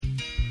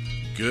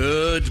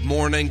Good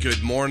morning,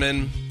 good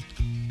morning.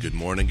 Good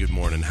morning, good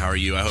morning. How are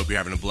you? I hope you're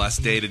having a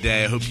blessed day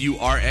today. I hope you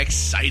are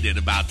excited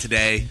about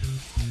today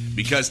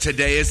because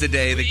today is the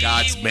day that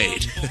God's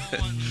made.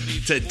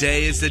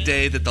 Today is the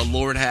day that the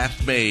Lord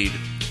hath made.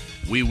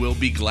 We will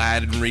be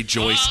glad and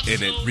rejoice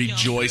in it.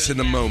 Rejoice in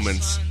the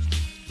moments.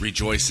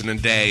 Rejoice in the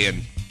day.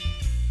 And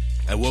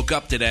I woke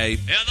up today.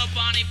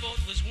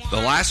 The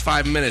last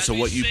 5 minutes of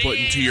what you put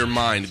into your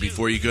mind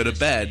before you go to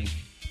bed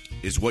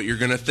is what you're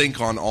going to think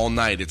on all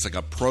night. It's like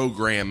a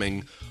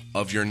programming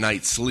of your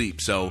night's sleep.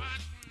 So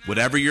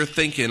whatever you're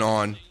thinking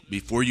on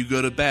before you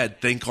go to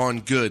bed, think on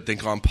good,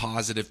 think on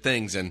positive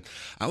things. And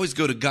I always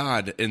go to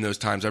God in those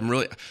times.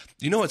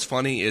 You know what's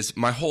funny is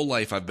my whole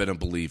life I've been a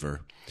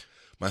believer.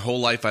 My whole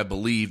life I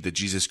believe that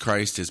Jesus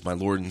Christ is my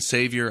Lord and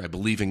Savior. I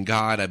believe in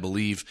God. I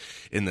believe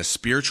in the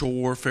spiritual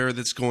warfare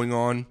that's going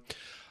on.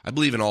 I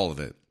believe in all of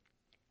it.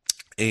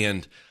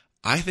 And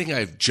I think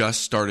I've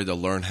just started to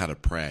learn how to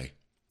pray.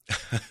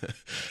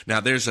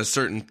 Now, there's a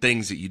certain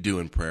things that you do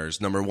in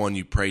prayers. Number one,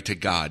 you pray to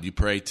God. You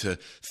pray to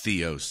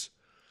Theos.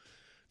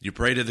 You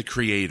pray to the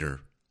Creator.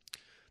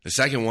 The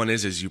second one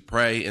is you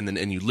pray and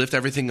you lift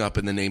everything up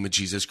in the name of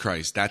Jesus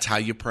Christ. That's how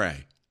you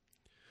pray.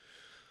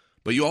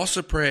 But you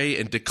also pray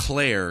and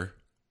declare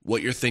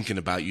what you're thinking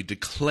about. You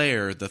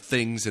declare the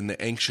things and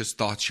the anxious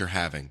thoughts you're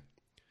having.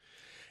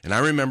 And I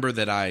remember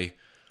that I'd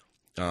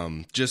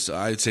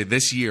say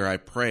this year I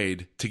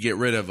prayed to get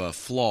rid of a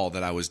flaw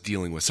that I was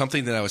dealing with,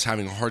 something that I was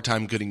having a hard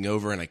time getting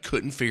over, and I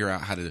couldn't figure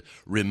out how to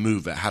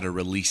remove it, how to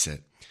release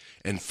it.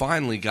 And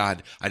finally,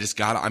 God, I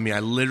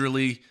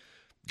literally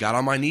got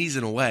on my knees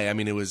in a way. I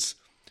mean, it was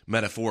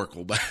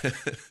metaphorical, but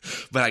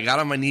I got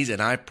on my knees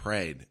and I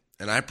prayed.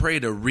 And I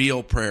prayed a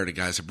real prayer to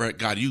God. I said,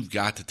 God, you've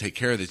got to take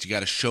care of this. You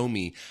got to show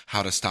me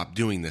how to stop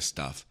doing this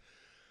stuff.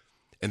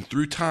 And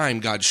through time,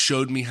 God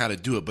showed me how to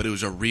do it, but it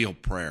was a real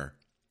prayer.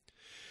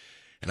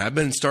 And I've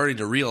been starting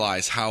to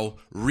realize how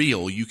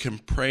real you can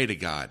pray to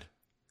God.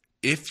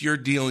 If you're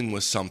dealing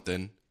with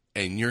something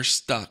and you're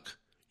stuck,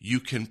 you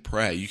can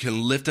pray. You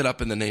can lift it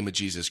up in the name of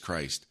Jesus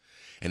Christ.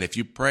 And if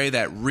you pray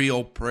that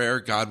real prayer,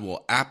 God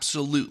will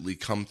absolutely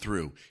come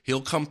through. He'll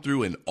come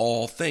through in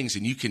all things,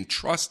 and you can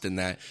trust in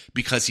that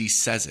because he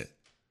says it.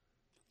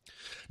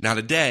 Now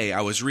today, I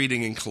was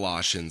reading in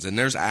Colossians, and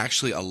there's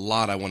actually a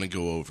lot I want to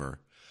go over.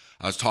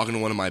 I was talking to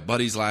one of my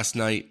buddies last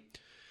night,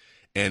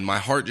 and my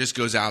heart just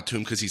goes out to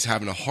him because he's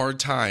having a hard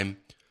time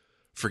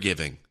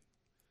forgiving.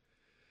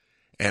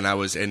 And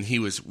he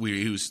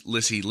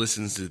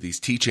listens to these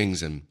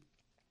teachings, and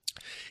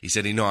he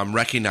said, I'm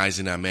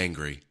recognizing I'm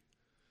angry.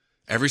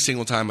 Every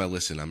single time I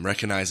listen, I'm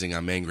recognizing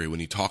I'm angry when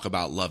you talk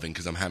about loving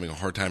because I'm having a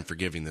hard time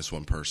forgiving this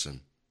one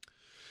person.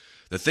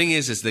 The thing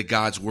is that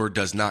God's word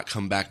does not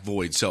come back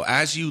void. So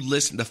as you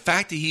listen, the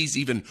fact that he's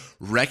even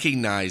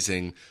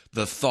recognizing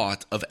the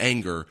thought of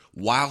anger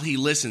while he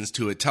listens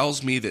to it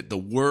tells me that the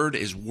word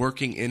is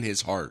working in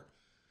his heart.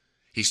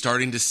 He's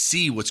starting to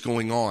see what's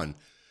going on,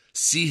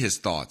 see his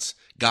thoughts.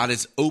 God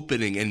is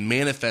opening and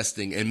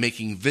manifesting and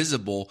making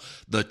visible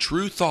the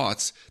true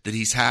thoughts that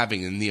he's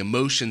having and the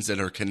emotions that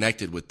are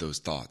connected with those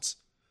thoughts.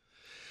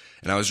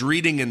 And I was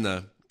reading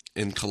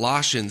in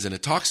Colossians, and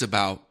it talks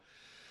about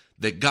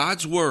that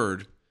God's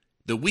word,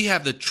 that we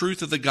have the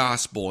truth of the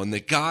gospel, and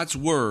that God's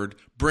word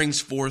brings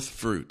forth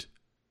fruit.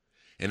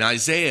 And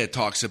Isaiah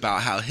talks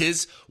about how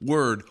his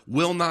word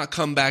will not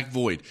come back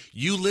void.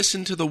 You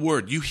listen to the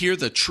word. You hear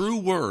the true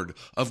word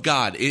of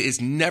God. It is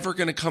never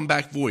going to come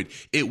back void.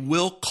 It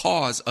will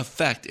cause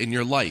effect in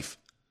your life,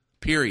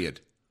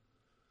 period.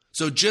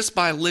 So just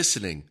by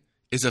listening,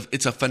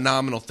 it's a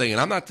phenomenal thing.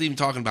 And I'm not even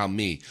talking about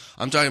me.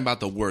 I'm talking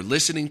about the word,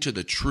 listening to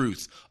the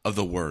truth of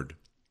the word.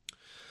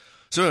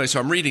 So anyway,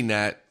 I'm reading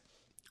that,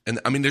 and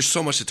there's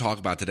so much to talk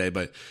about today,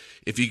 but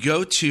if you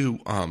go to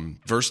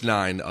verse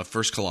 9 of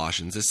 1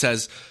 Colossians, it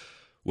says,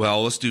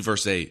 let's do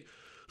verse 8.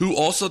 Who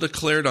also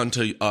declared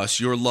unto us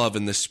your love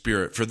in the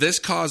Spirit. For this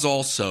cause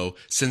also,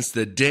 since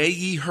the day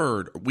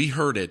we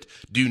heard it,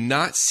 do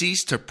not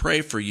cease to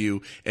pray for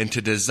you and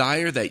to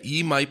desire that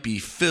ye might be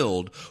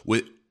filled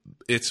with,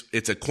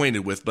 it's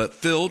acquainted with, but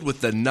filled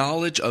with the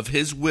knowledge of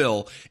his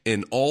will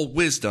in all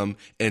wisdom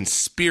and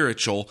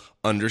spiritual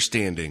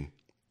understanding,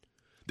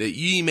 that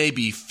ye may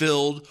be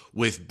filled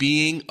with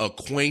being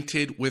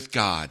acquainted with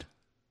God.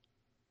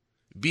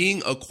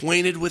 Being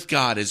acquainted with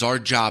God is our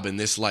job in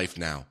this life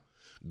now.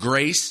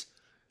 Grace,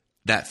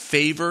 that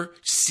favor,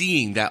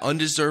 seeing that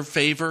undeserved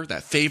favor,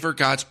 that favor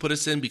God's put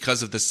us in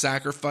because of the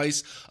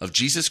sacrifice of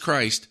Jesus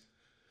Christ,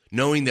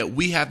 knowing that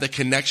we have the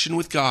connection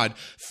with God,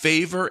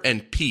 favor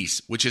and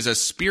peace, which is a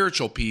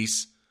spiritual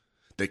peace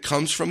that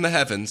comes from the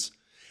heavens,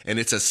 and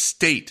it's a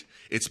state.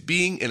 It's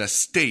being in a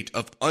state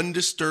of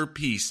undisturbed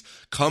peace,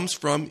 comes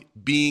from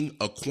being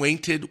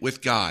acquainted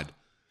with God,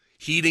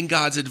 heeding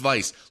God's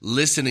advice,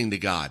 listening to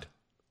God.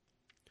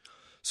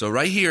 So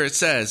right here it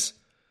says,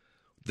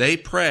 they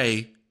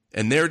pray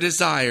And their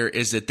desire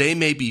is that they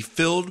may be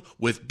filled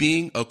with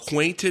being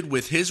acquainted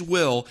with his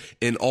will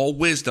in all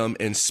wisdom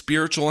and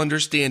spiritual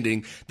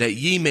understanding, that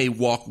ye may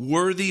walk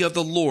worthy of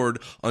the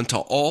Lord unto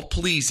all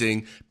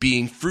pleasing,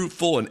 being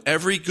fruitful in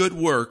every good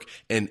work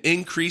and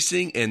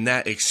increasing in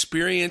that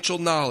experiential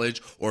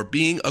knowledge or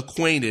being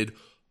acquainted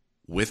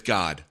with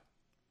God.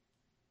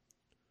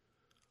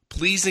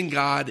 Pleasing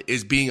God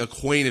is being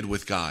acquainted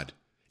with God.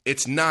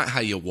 It's not how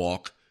you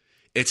walk.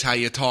 It's how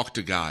you talk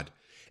to God.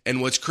 And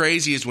what's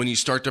crazy is when you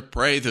start to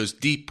pray those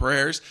deep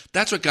prayers,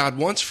 that's what God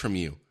wants from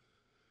you.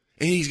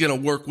 And he's going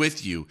to work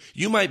with you.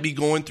 You might be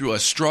going through a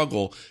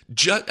struggle.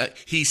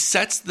 He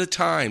sets the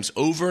times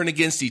over and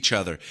against each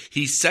other.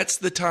 He sets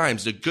the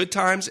times, the good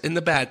times and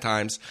the bad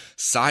times,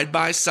 side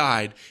by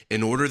side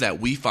in order that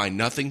we find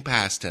nothing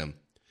past him.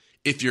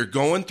 If you're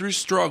going through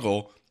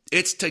struggle,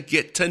 it's to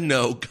get to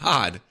know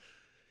God.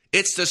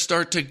 It's to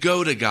start to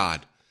go to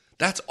God.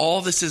 That's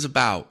all this is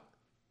about.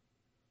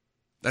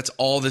 That's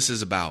all this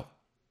is about.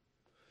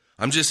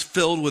 I'm just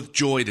filled with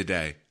joy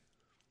today.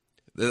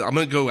 I'm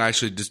going to go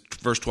actually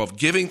just verse 12.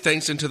 Giving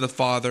thanks unto the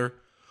Father,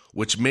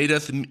 which made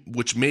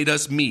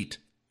us meet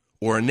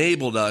or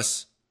enabled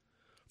us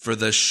for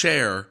the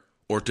share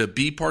or to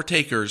be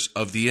partakers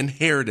of the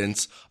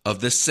inheritance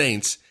of the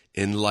saints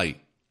in light,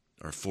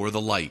 or for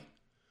the light.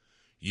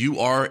 You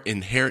are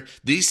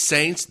these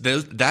saints,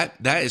 that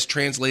is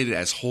translated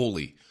as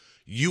holy.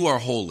 You are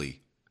holy.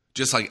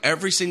 Just like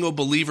every single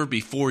believer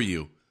before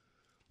you.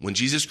 When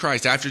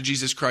after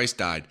Jesus Christ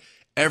died,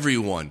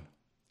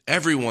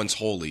 everyone's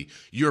holy.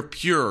 You're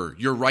pure.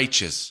 You're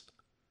righteous.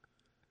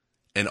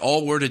 And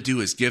all we're to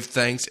do is give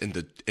thanks and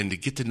to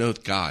get to know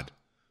God.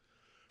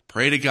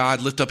 Pray to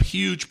God. Lift up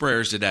huge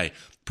prayers today.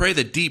 Pray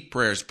the deep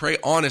prayers. Pray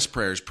honest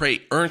prayers.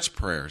 Pray earnest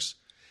prayers.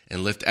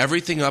 And lift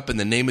everything up in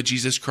the name of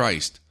Jesus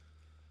Christ.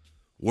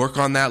 Work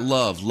on that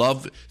love.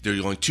 Love, there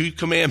are only 2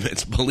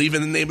 commandments. Believe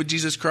in the name of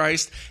Jesus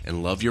Christ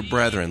and love your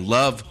brethren.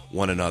 Love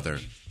one another.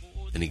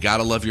 And you got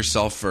to love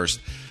yourself first.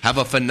 Have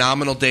a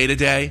phenomenal day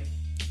today.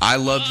 I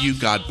love you.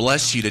 God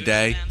bless you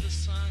today.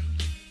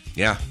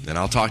 Yeah, and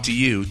I'll talk to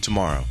you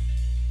tomorrow.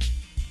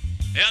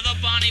 Yeah, the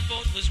bonnie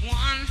boat was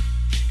one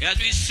as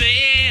we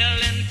sail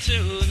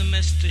into the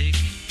mystic.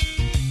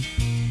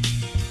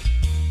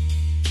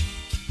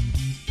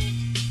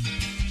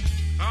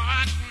 Oh,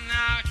 I can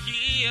now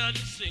hear the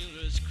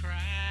sailors cry.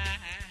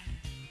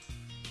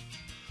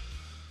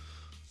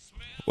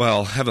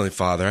 Well, Heavenly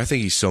Father, I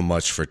thank you so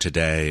much for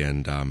today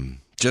and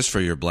just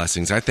for your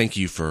blessings. I thank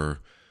you for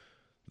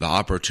the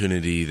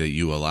opportunity that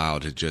you allow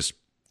to just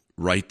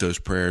write those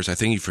prayers. I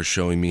thank you for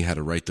showing me how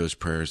to write those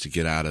prayers to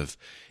get out of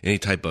any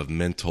type of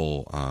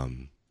mental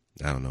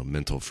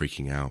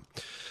freaking out.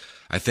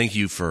 I thank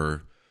you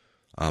for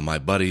my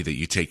buddy, that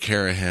you take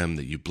care of him,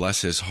 that you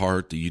bless his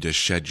heart, that you just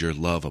shed your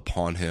love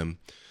upon him,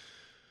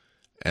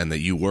 and that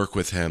you work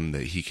with him,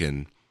 that he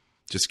can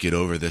just get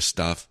over this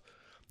stuff.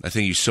 I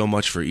thank you so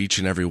much for each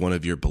and every one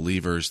of your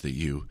believers, that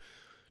you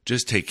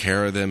just take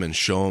care of them and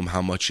show them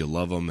how much you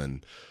love them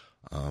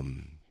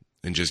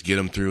and just get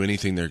them through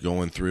anything they're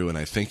going through. And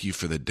I thank you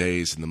for the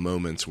days and the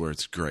moments where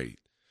it's great.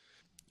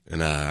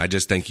 And I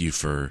just thank you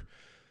for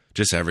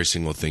just every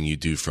single thing you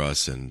do for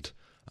us and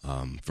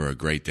for a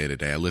great day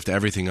today. I lift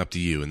everything up to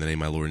you in the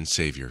name of my Lord and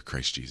Savior,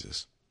 Christ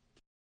Jesus.